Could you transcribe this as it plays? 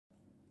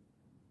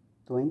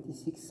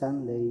26th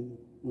Sunday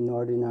in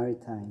Ordinary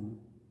Time,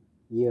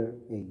 Year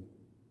A.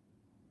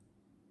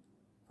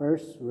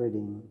 First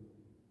reading.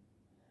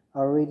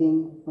 A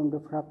reading from the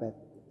prophet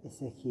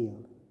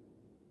Ezekiel.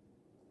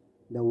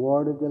 The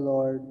word of the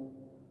Lord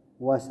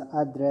was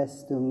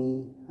addressed to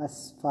me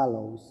as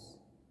follows.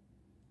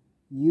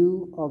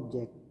 You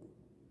object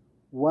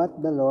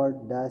what the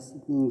Lord does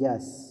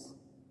injustice.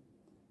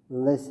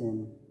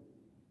 Listen,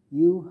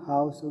 you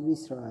house of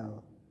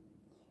Israel,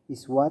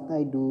 is what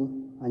I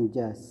do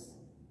unjust.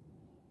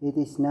 It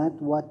is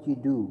not what you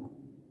do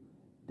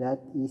that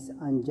is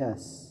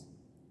unjust.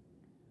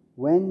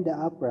 When the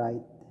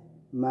upright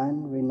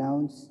man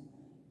renounces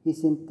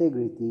his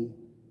integrity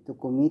to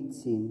commit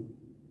sin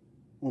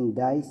and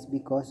dies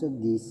because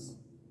of this,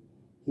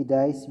 he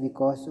dies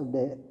because of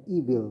the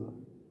evil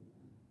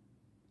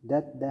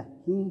that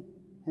he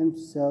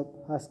himself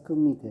has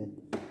committed.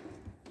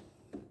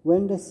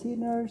 When the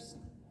sinners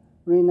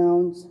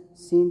renounce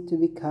sin to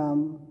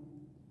become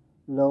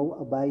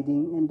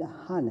law-abiding and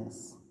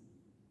honest,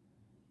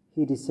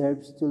 he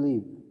deserves to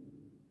live.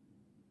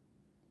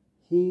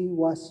 He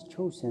was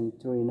chosen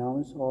to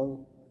renounce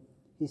all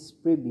his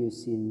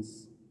previous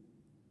sins.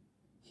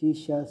 He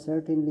shall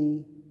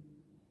certainly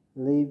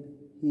live,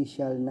 he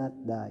shall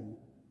not die.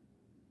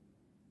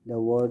 The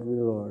word of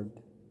the Lord.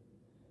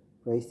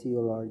 Praise to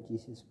you, Lord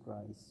Jesus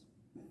Christ.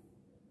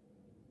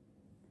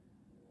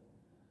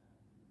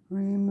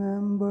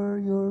 Remember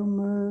your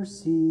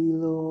mercy,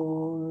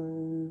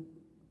 Lord.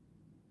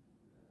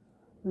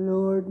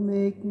 Lord,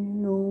 make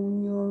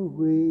known your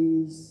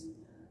ways.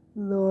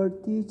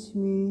 Lord, teach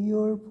me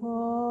your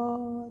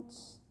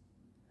paths.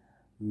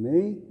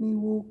 Make me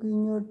walk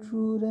in your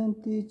truth and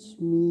teach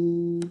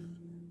me,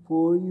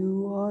 for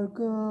you are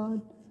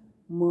God,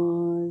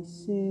 my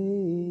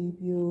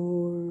Savior.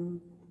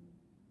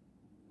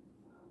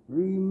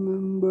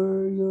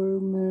 Remember your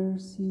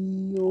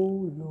mercy,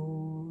 O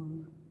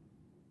Lord.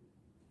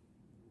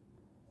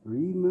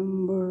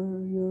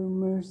 Remember your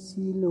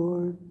mercy,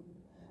 Lord,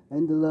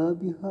 and the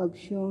love you have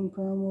shown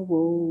from of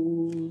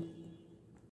old.